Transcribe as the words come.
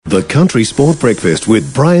The Country Sport Breakfast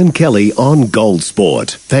with Brian Kelly on Gold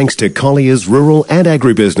Sport. Thanks to Collier's Rural and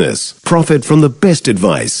Agribusiness. Profit from the best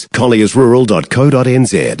advice.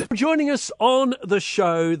 colliersrural.co.nz. Joining us on the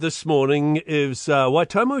show this morning is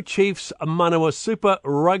Waitomo Chiefs Manawa Super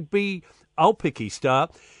Rugby Aupiki star,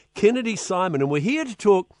 Kennedy Simon. And we're here to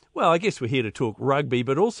talk, well, I guess we're here to talk rugby,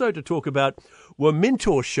 but also to talk about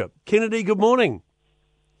mentorship. Kennedy, good morning.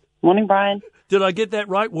 Morning, Brian. Did I get that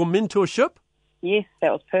right? Mentorship? Yes, that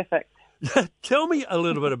was perfect. Tell me a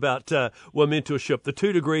little bit about mentorship, the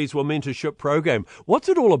 2 Degrees mentorship program. What's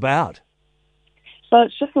it all about? So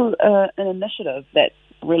it's just an initiative that's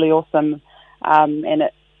really awesome, and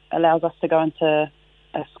it allows us to go into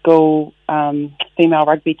a school female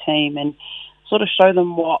rugby team and sort of show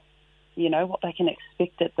them what they can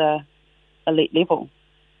expect at the elite level.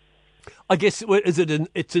 I guess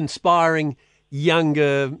it's inspiring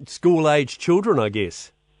younger school-age children, I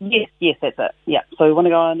guess. Yes, that's it. Yeah, so we want to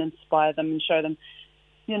go and inspire them and show them,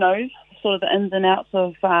 sort of the ins and outs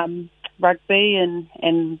of rugby and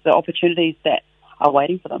the opportunities that are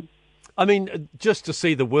waiting for them. I mean, just to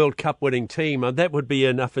see the World Cup winning team, that would be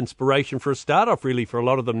enough inspiration for a start-off, really, for a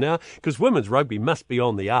lot of them now, because women's rugby must be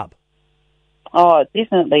on the up. Oh, it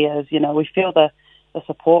definitely is. We feel the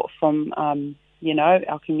support from, our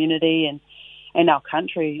community and our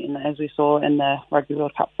country, and as we saw in the Rugby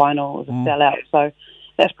World Cup final, it was a sellout. So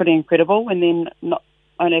that's pretty incredible. And then not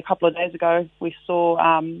only a couple of days ago, we saw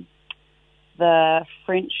the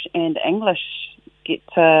French and English get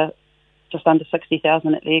to just under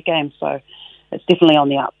 60,000 at their game. So it's definitely on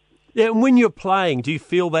the up. Yeah, and when you're playing, do you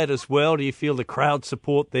feel that as well? Do you feel the crowd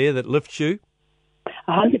support there that lifts you?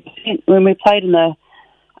 100%. When we played in the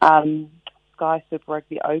Sky Super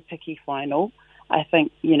Rugby Aupiki final, I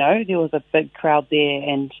think, there was a big crowd there,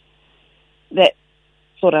 and that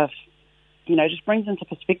sort of, just brings into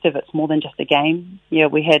perspective it's more than just a game. Yeah,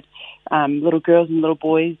 we had little girls and little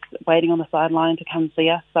boys waiting on the sideline to come see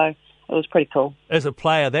us, so it was pretty cool. As a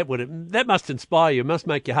player, that must inspire you, must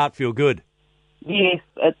make your heart feel good. Yes,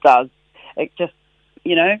 it does. It just,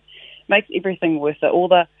 makes everything worth it. All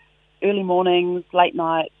the early mornings, late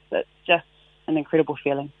nights, it's just an incredible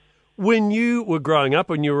feeling. When you were growing up,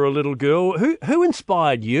 when you were a little girl, who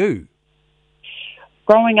inspired you?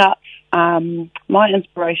 Growing up, my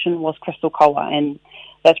inspiration was Crystal Koa, and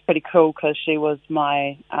that's pretty cool because she was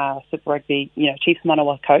my Super Rugby, Chiefs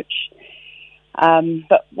Manawa coach.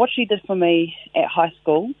 But what she did for me at high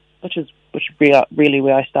school, which really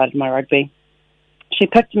where I started my rugby, she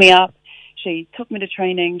picked me up, she took me to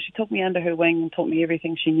training, she took me under her wing and taught me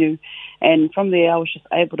everything she knew. And from there, I was just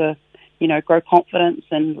able to, grow confidence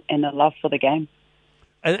and a love for the game.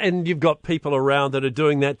 And you've got people around that are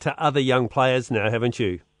doing that to other young players now, haven't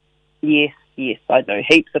you? Yes, I do.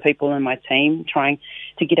 Heaps of people in my team trying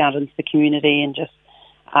to get out into the community and just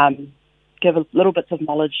give a little bits of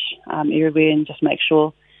knowledge everywhere and just make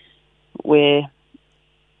sure we're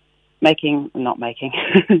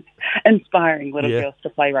inspiring little girls to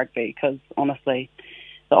play rugby, because honestly,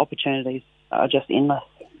 the opportunities are just endless.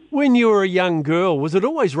 When you were a young girl, was it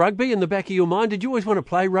always rugby in the back of your mind? Did you always want to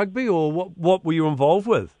play rugby, or what were you involved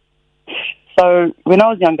with? So when I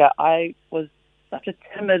was younger, I was such a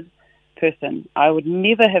timid person. I would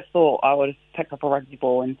never have thought I would have picked up a rugby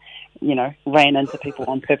ball and, ran into people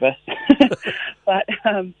on purpose. But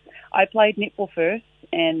I played netball first,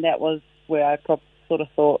 and that was where I sort of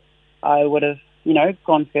thought I would have,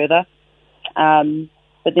 gone further.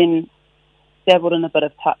 But then dabbled in a bit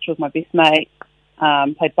of touch with my best mate.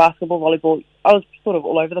 Played basketball, volleyball. I was sort of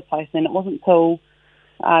all over the place, and it wasn't until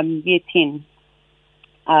year 10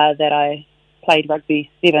 that I played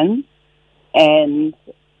rugby 7, and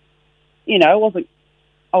I was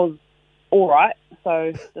all right,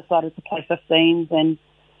 so decided to play 15s, and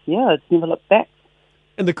I just never looked back.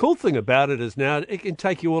 And the cool thing about it is now it can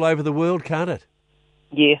take you all over the world, can't it?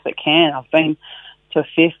 Yes, it can. I've been to a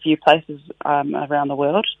fair few places around the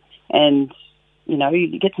world, and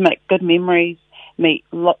you get to make good memories, meet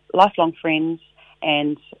lifelong friends,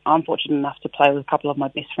 and I'm fortunate enough to play with a couple of my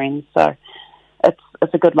best friends, so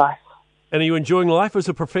it's a good life. And are you enjoying life as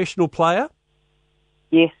a professional player?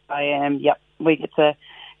 Yes, I am. Yep, we get to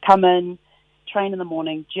come in, train in the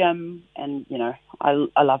morning, gym, and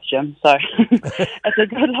I love gym, so it's a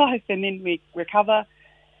good life. And then we recover,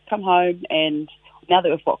 come home, and now that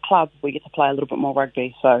we've got club, we get to play a little bit more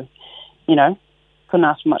rugby, so couldn't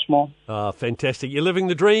ask for much more. Oh, fantastic. You're living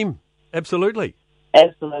the dream. Absolutely.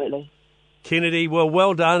 Absolutely. Kennedy,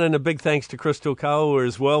 well done, and a big thanks to Crystal Koa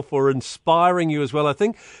as well for inspiring you as well. I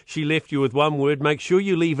think she left you with one word: make sure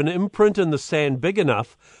you leave an imprint in the sand big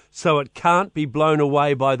enough so it can't be blown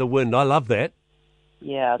away by the wind. I love that.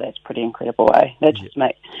 Yeah, that's pretty incredible, eh? That just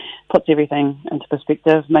puts everything into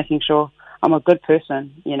perspective, making sure I'm a good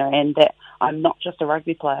person, you know, and that I'm not just a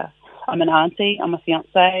rugby player. I'm an auntie, I'm a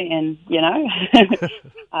fiancée, and, you know.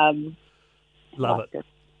 Love it.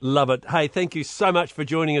 Love it. Hey, thank you so much for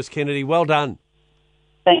joining us, Kennedy. Well done.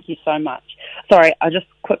 Thank you so much. Sorry, I just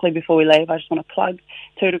quickly before we leave, I just want to plug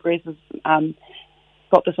 2 Degrees has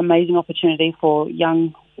got this amazing opportunity for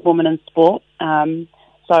young women in sport.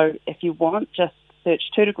 So if you want, just search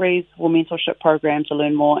 2 Degrees War Mentorship Program to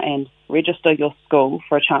learn more and register your school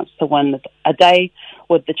for a chance to win a day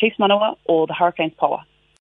with the Chiefs Manawa or the Hurricanes Power.